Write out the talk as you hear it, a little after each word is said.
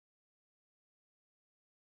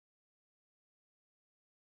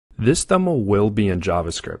This demo will be in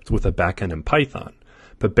JavaScript with a backend in Python,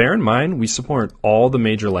 but bear in mind we support all the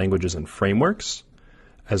major languages and frameworks,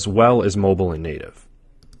 as well as mobile and native.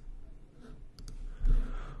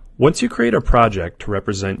 Once you create a project to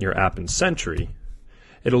represent your app in Sentry,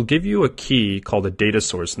 it'll give you a key called a data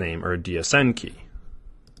source name or a DSN key.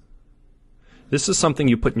 This is something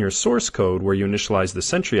you put in your source code where you initialize the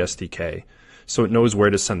Sentry SDK so it knows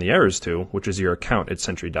where to send the errors to, which is your account at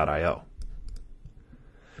Sentry.io.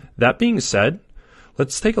 That being said,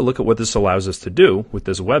 let's take a look at what this allows us to do with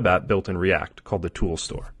this web app built in React called the Tool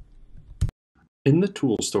Store. In the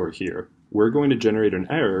Tool Store here, we're going to generate an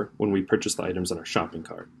error when we purchase the items in our shopping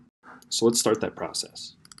cart. So let's start that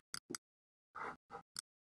process.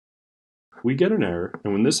 We get an error,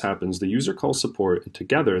 and when this happens, the user calls support, and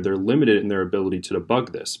together they're limited in their ability to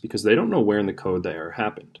debug this because they don't know where in the code the error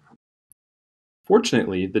happened.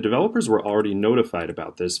 Fortunately, the developers were already notified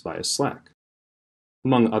about this via Slack,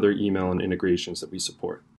 among other email and integrations that we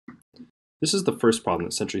support. This is the first problem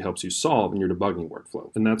that Sentry helps you solve in your debugging workflow,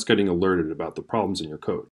 and that's getting alerted about the problems in your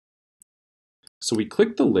code. So we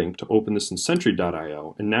click the link to open this in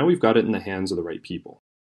Sentry.io, and now we've got it in the hands of the right people.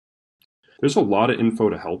 There's a lot of info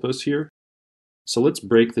to help us here, so let's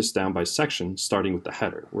break this down by section, starting with the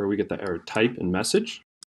header, where we get the error type and message,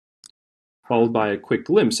 followed by a quick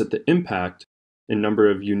glimpse at the impact and number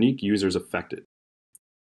of unique users affected.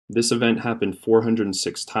 This event happened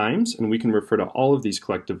 406 times, and we can refer to all of these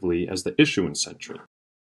collectively as the issue in Sentry.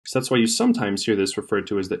 So that's why you sometimes hear this referred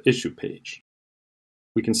to as the issue page.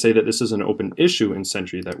 We can say that this is an open issue in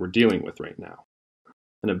Sentry that we're dealing with right now.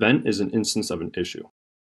 An event is an instance of an issue.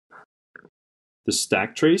 The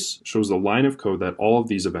stack trace shows the line of code that all of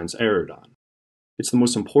these events errored on. It's the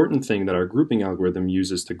most important thing that our grouping algorithm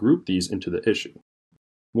uses to group these into the issue.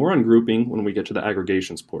 More on grouping when we get to the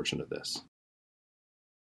aggregations portion of this.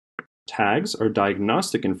 Tags are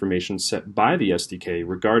diagnostic information set by the SDK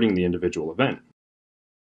regarding the individual event.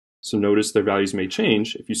 So notice their values may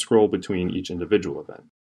change if you scroll between each individual event.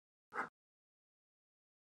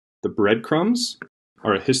 The breadcrumbs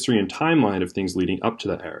are a history and timeline of things leading up to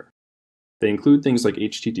the error. They include things like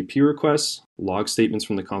HTTP requests, log statements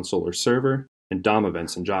from the console or server, and DOM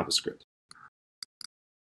events in JavaScript.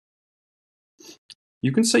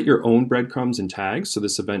 You can set your own breadcrumbs and tags so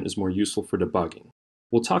this event is more useful for debugging.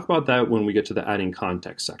 We'll talk about that when we get to the adding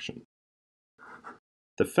context section.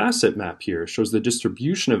 The facet map here shows the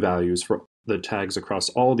distribution of values for the tags across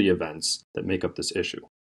all the events that make up this issue.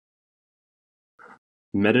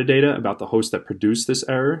 Metadata about the host that produced this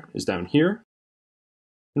error is down here.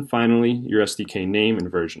 And finally, your SDK name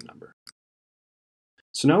and version number.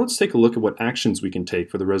 So now let's take a look at what actions we can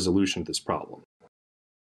take for the resolution of this problem.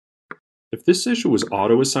 If this issue was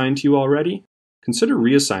auto-assigned to you already, consider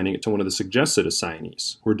reassigning it to one of the suggested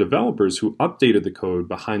assignees, who are developers who updated the code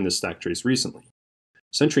behind the stack trace recently.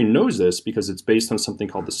 Sentry knows this because it's based on something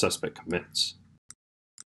called the suspect commits.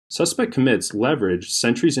 Suspect commits leverage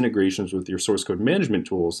Sentry's integrations with your source code management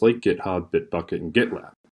tools like GitHub, Bitbucket, and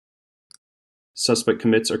GitLab. Suspect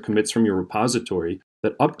commits are commits from your repository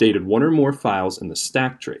that updated one or more files in the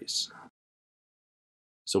stack trace.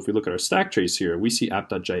 So if we look at our stack trace here, we see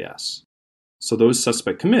app.js. So those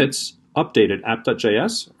suspect commits updated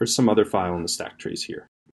app.js or some other file in the stack trace here.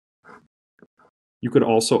 You could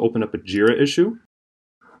also open up a Jira issue.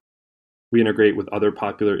 We integrate with other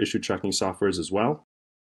popular issue tracking softwares as well.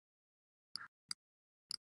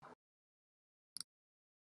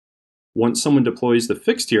 Once someone deploys the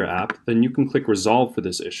fix to your app, then you can click Resolve for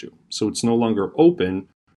this issue, so it's no longer open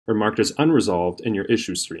or marked as unresolved in your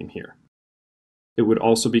issue stream here. It would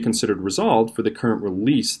also be considered resolved for the current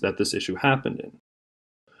release that this issue happened in.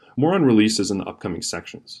 More on releases in the upcoming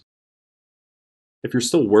sections. If you're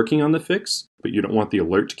still working on the fix, but you don't want the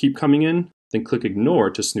alert to keep coming in, then click Ignore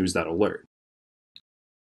to snooze that alert.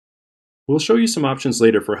 We'll show you some options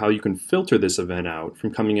later for how you can filter this event out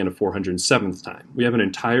from coming in a 407th time. We have an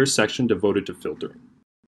entire section devoted to filtering.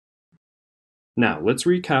 Now, let's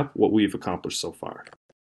recap what we've accomplished so far.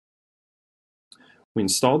 We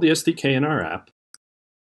installed the SDK in our app.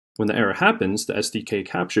 When the error happens, the SDK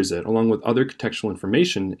captures it along with other contextual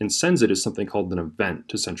information and sends it as something called an event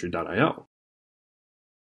to Sentry.io.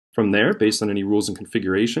 From there, based on any rules and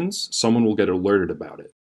configurations, someone will get alerted about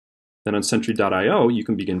it. Then on Sentry.io, you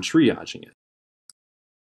can begin triaging it.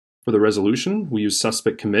 For the resolution, we use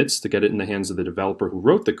suspect commits to get it in the hands of the developer who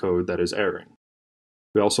wrote the code that is erroring.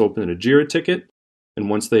 We also open a Jira ticket, and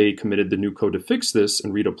once they committed the new code to fix this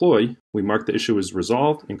and redeploy, we mark the issue as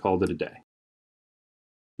resolved and called it a day.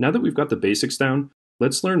 Now that we've got the basics down,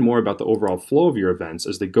 let's learn more about the overall flow of your events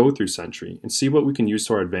as they go through Sentry and see what we can use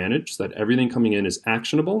to our advantage so that everything coming in is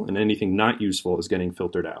actionable and anything not useful is getting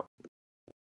filtered out.